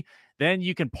 150, then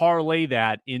you can parlay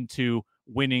that into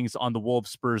winnings on the Wolves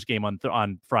Spurs game on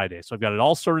Friday. So I've got it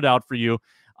all sorted out for you.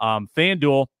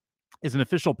 FanDuel is an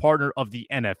official partner of the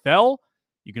NFL.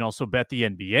 You can also bet the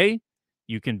NBA.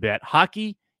 You can bet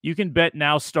hockey. You can bet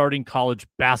now starting college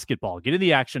basketball. Get in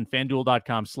the action,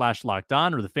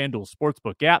 FanDuel.com/locked-on or the FanDuel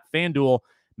Sportsbook app. FanDuel,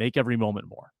 make every moment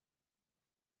more.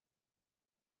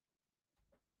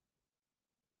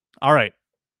 All right,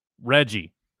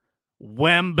 Reggie.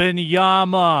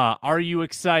 Wembanyama. Are you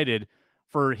excited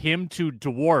for him to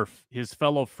dwarf his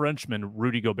fellow Frenchman,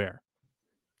 Rudy Gobert?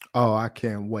 Oh, I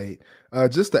can't wait.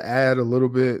 Just to add a little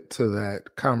bit to that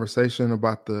conversation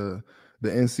about the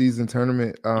in-season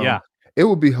tournament. It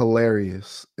would be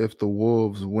hilarious if the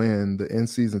Wolves win the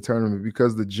in-season tournament,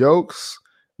 because the jokes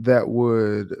that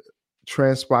would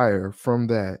transpire from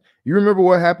that. You remember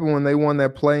what happened when they won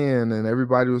that play-in and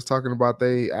everybody was talking about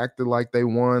they acted like they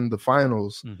won the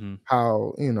finals,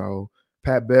 how,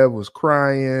 Pat Bev was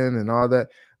crying and all that.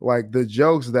 Like the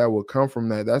jokes that would come from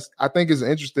that. I think it's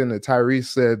interesting that Tyrese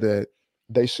said that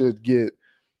they should get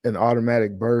an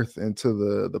automatic berth into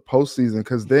the postseason,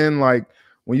 because then like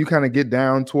when you kind of get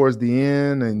down towards the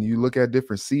end and you look at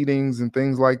different seedings and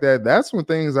things like that, that's when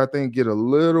things I think get a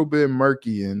little bit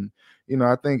murky. And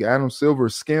I think Adam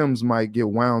Silver's skims might get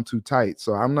wound too tight.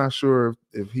 So I'm not sure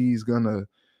if he's gonna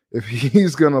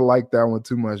like that one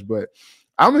too much. But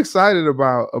I'm excited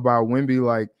about Wemby.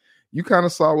 Like, you kind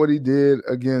of saw what he did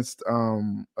against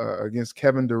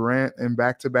Kevin Durant in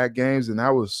back-to-back games, and that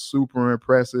was super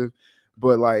impressive.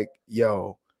 But like,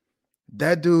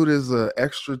 that dude is a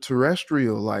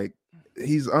extraterrestrial. Like,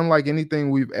 he's unlike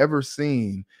anything we've ever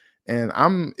seen. And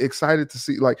I'm excited to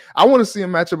see, like, I want to see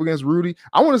him match up against Rudy.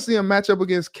 I want to see him match up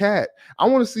against Cat. I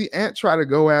want to see Ant try to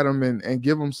go at him and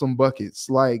give him some buckets.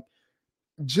 Like,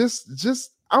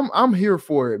 I'm here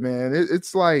for it, man.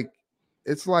 It's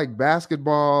like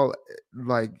basketball.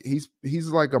 Like he's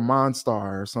like a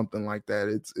Monstar or something like that.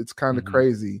 It's kind of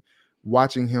crazy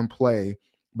watching him play,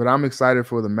 but I'm excited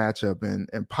for the matchup.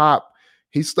 And Pop,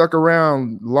 he stuck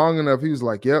around long enough. He was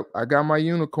like, "Yep, I got my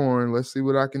unicorn. Let's see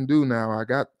what I can do now.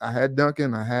 I had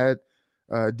Duncan, I had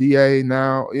DA.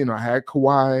 Now I had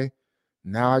Kawhi.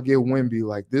 Now I get Wemby.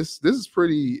 Like this is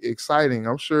pretty exciting.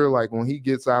 I'm sure like when he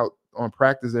gets out on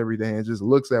practice every day and just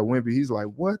looks at Wemby, he's like,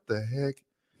 what the heck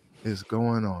is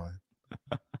going on?"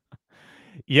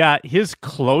 Yeah, his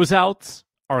closeouts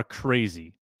are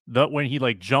crazy. When he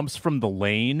like jumps from the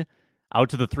lane out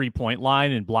to the 3-point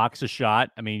line and blocks a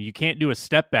shot. I mean, you can't do a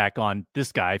step back on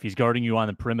this guy if he's guarding you on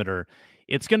the perimeter.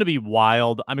 It's going to be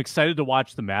wild. I'm excited to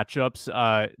watch the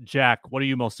matchups. Jack, what are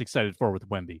you most excited for with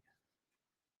Wemby?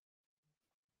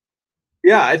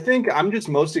 Yeah, I think I'm just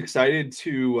most excited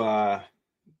to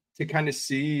kind of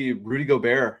see Rudy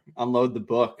Gobert unload the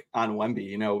book on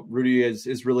Wemby. Rudy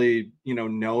is really,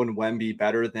 known Wemby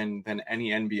better than any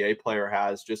NBA player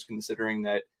has, just considering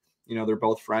that, they're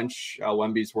both French.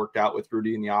 Wemby's worked out with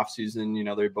Rudy in the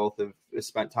offseason. They both have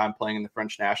spent time playing in the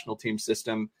French national team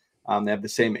system. They have the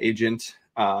same agent.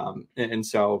 And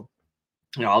so,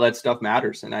 all that stuff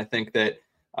matters. And I think that,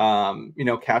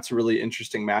 Cat's a really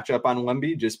interesting matchup on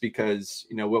Wemby, just because,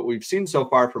 what we've seen so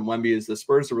far from Wemby is the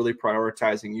Spurs are really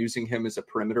prioritizing using him as a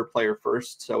perimeter player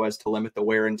first, so as to limit the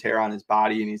wear and tear on his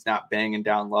body, and he's not banging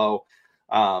down low,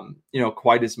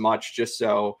 quite as much, just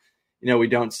so, we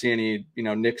don't see any,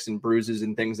 nicks and bruises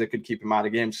and things that could keep him out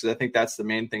of games. Because I think that's the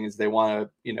main thing, is they want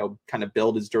to, kind of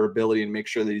build his durability and make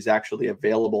sure that he's actually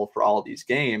available for all of these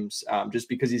games, just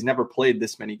because he's never played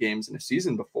this many games in a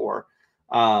season before.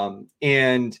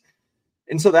 And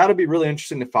so that'll be really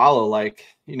interesting to follow. Like,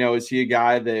 is he a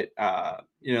guy that,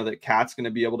 that Cat's going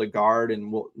to be able to guard,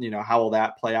 and how will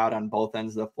that play out on both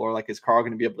ends of the floor? Like, is Carl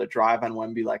going to be able to drive on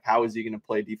Wemby? Like, how is he going to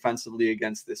play defensively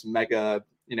against this mega,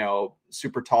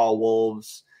 super tall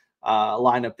Wolves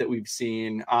lineup that we've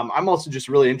seen? I'm also just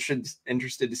really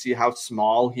interested to see how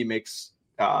small he makes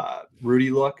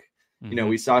Rudy look.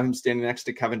 We saw him standing next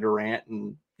to Kevin Durant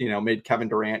and, made Kevin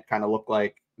Durant kind of look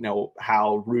like,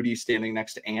 how Rudy standing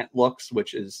next to Ant looks,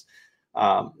 which is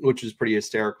pretty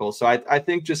hysterical. So I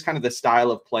think just kind of the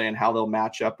style of play and how they'll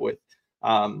match up with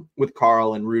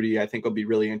Carl and Rudy, I think will be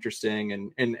really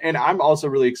interesting. And I'm also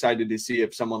really excited to see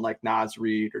if someone like Naz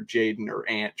Reid or Jaden or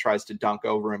Ant tries to dunk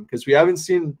over him, because we haven't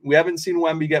seen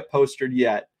Wemby get postered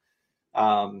yet.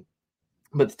 But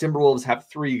the Timberwolves have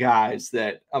three guys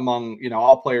that, among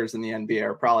all players in the NBA,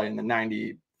 are probably in the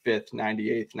 95th,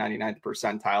 98th, 99th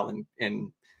percentile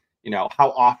in how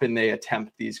often they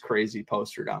attempt these crazy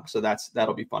poster dunks. So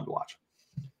that'll be fun to watch.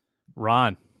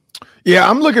 Ron. Yeah,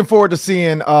 I'm looking forward to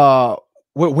seeing what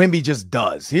Wemby just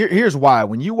does. Here's why.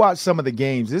 When you watch some of the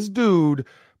games, this dude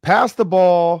passed the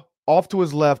ball off to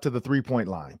his left to the 3-point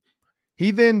line. He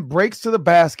then breaks to the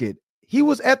basket. He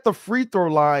was at the free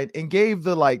throw line and gave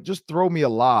the, just throw me a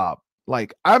lob.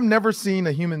 Like, I've never seen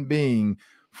a human being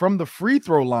from the free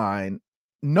throw line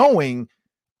knowing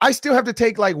I still have to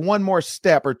take one more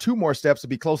step or two more steps to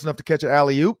be close enough to catch an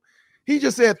alley-oop. He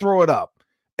just said, throw it up.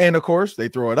 And of course, they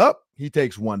throw it up. He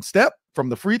takes one step from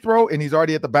the free throw and he's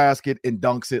already at the basket and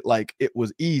dunks it like it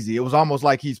was easy. It was almost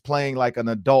like he's playing like an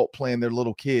adult playing their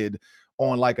little kid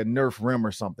on like a Nerf rim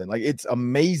or something. Like, it's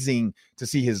amazing to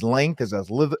see his length, his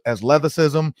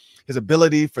athleticism, his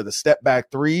ability for the step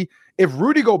back three. If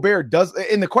Rudy Gobert does,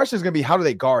 and the question is going to be, how do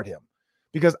they guard him?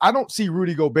 Because I don't see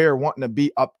Rudy Gobert wanting to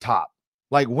be up top.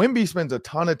 Like, Wemby spends a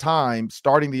ton of time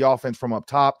starting the offense from up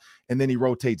top, and then he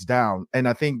rotates down. And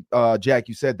I think, Jack,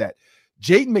 you said that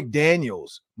Jaden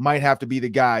McDaniels might have to be the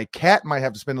guy. Cat might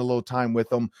have to spend a little time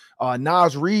with him.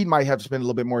 Nas Reed might have to spend a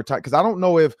little bit more time, because I don't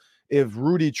know if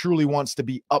Rudy truly wants to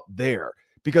be up there,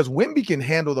 because Wemby can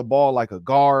handle the ball like a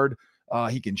guard.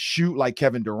 He can shoot like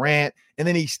Kevin Durant, and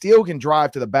then he still can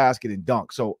drive to the basket and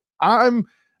dunk. So I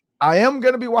am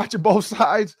going to be watching both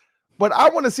sides, but I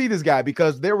want to see this guy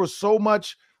because there was so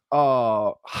much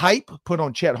hype put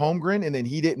on Chet Holmgren, and then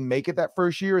he didn't make it that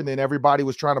first year, and then everybody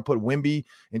was trying to put Wemby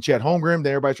and Chet Holmgren.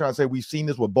 Then everybody trying to say we've seen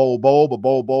this with Bol Bol, but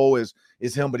Bol Bol is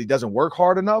him, but he doesn't work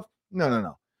hard enough.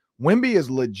 No. Wemby is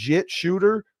legit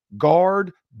shooter,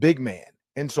 guard, big man,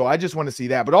 and so I just want to see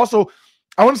that. But also,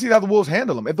 I want to see how the Wolves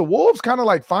handle him. If the Wolves kind of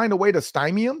like find a way to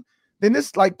stymie him, then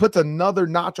this like puts another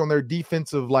notch on their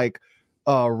defensive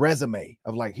resume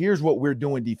of like, here's what we're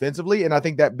doing defensively. And I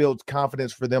think that builds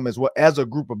confidence for them as well as a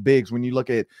group of bigs. When you look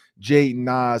at Jaden,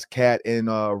 Nas, Cat, and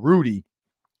Rudy,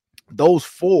 those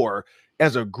four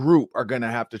as a group are going to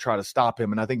have to try to stop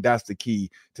him. And I think that's the key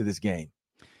to this game.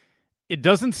 It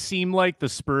doesn't seem like the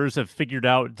Spurs have figured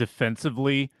out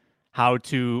defensively how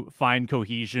to find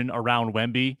cohesion around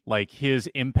Wemby. Like, his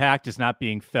impact is not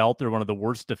being felt. They're one of the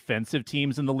worst defensive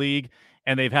teams in the league.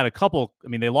 And they've had a couple,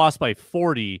 they lost by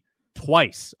 40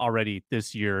 twice already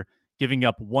this year, giving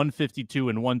up 152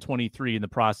 and 123 in the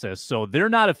process. So they're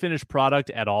not a finished product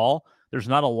at all. There's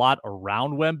not a lot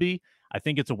around Wemby. I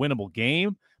think it's a winnable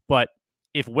game. But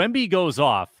if Wemby goes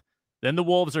off, then the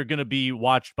Wolves are going to be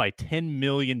watched by 10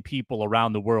 million people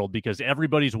around the world, because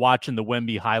everybody's watching the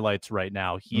Wemby highlights right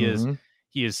now. He is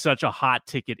such a hot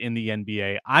ticket in the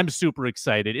NBA. I'm super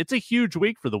excited. It's a huge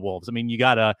week for the Wolves. You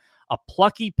got a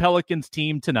plucky Pelicans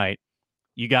team tonight.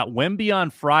 You got Wemby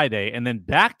on Friday, and then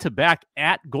back-to-back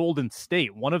at Golden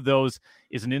State. One of those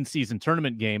is an in-season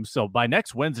tournament game. So by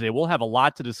next Wednesday, we'll have a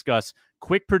lot to discuss.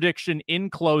 Quick prediction in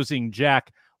closing.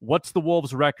 Jack, what's the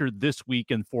Wolves' record this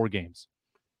week in 4 games?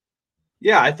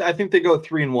 Yeah, I think they go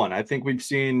 3-1. I think we've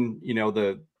seen,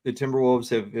 the Timberwolves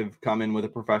have come in with a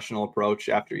professional approach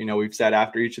after, we've said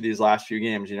after each of these last few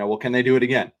games, well, can they do it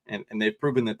again? And they've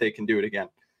proven that they can do it again.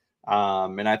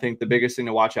 And I think the biggest thing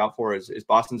to watch out for is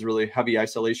Boston's really heavy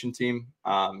isolation team.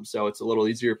 So it's a little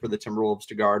easier for the Timberwolves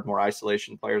to guard more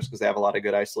isolation players because they have a lot of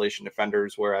good isolation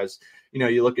defenders. Whereas,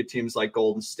 you look at teams like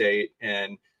Golden State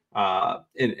and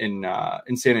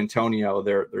in San Antonio,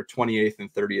 they're 28th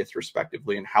and 30th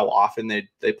respectively, and how often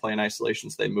they play in isolation.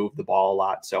 So they move the ball a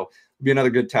lot. So it'll be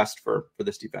another good test for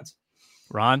this defense.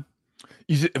 Ron,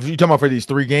 if you're talking about for these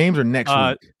 3 games or next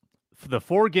week? For the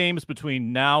 4 games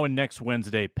between now and next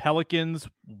Wednesday: Pelicans,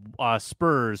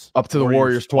 Spurs, up to the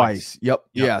Warriors twice. Yep.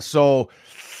 Yeah. So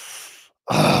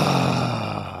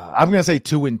I'm gonna say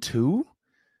 2-2.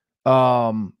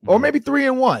 Or maybe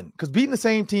 3-1, because beating the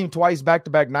same team twice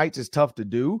back-to-back nights is tough to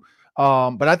do.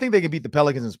 But I think they can beat the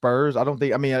Pelicans and Spurs. I don't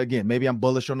think, again, maybe I'm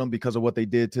bullish on them because of what they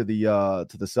did to the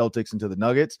Celtics and to the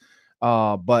Nuggets.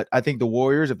 But I think the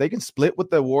Warriors, if they can split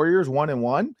with the Warriors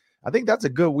 1-1, I think that's a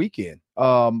good weekend.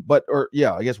 I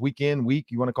guess week,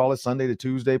 you want to call it Sunday to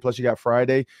Tuesday, plus you got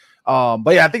Friday.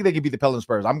 But yeah, I think they can beat the Pelicans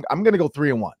Spurs. I'm going to go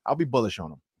 3-1. I'll be bullish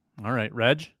on them. All right,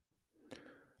 Reg?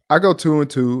 I go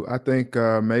 2-2. I think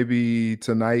maybe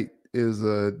tonight is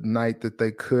a night that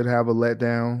they could have a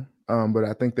letdown, but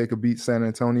I think they could beat San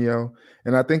Antonio,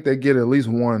 and I think they get at least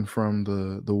 1 from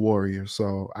the Warriors.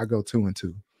 So I go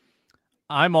 2-2.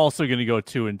 I'm also going to go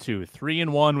 2-2.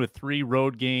 3-1 with 3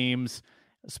 road games,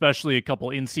 especially a couple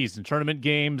in-season tournament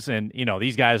games, and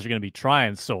these guys are going to be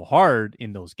trying so hard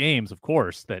in those games, of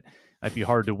course, that might be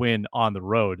hard to win on the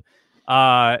road.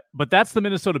 But that's the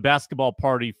Minnesota basketball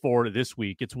party for this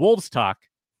week. It's Wolves Talk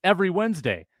every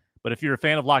Wednesday. But if you're a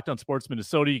fan of Locked On Sports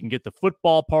Minnesota, you can get the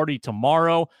football party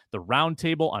tomorrow, the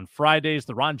roundtable on Fridays,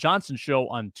 the Ron Johnson Show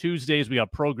on Tuesdays. We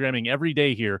have programming every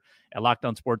day here at Locked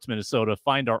On Sports Minnesota.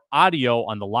 Find our audio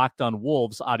on the Locked On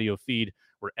Wolves audio feed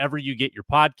wherever you get your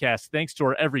podcasts. Thanks to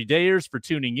our everydayers for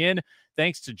tuning in.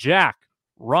 Thanks to Jack,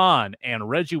 Ron, and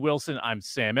Reggie Wilson. I'm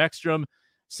Sam Ekstrom,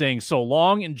 saying so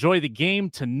long. Enjoy the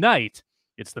game tonight.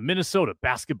 It's the Minnesota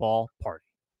basketball party.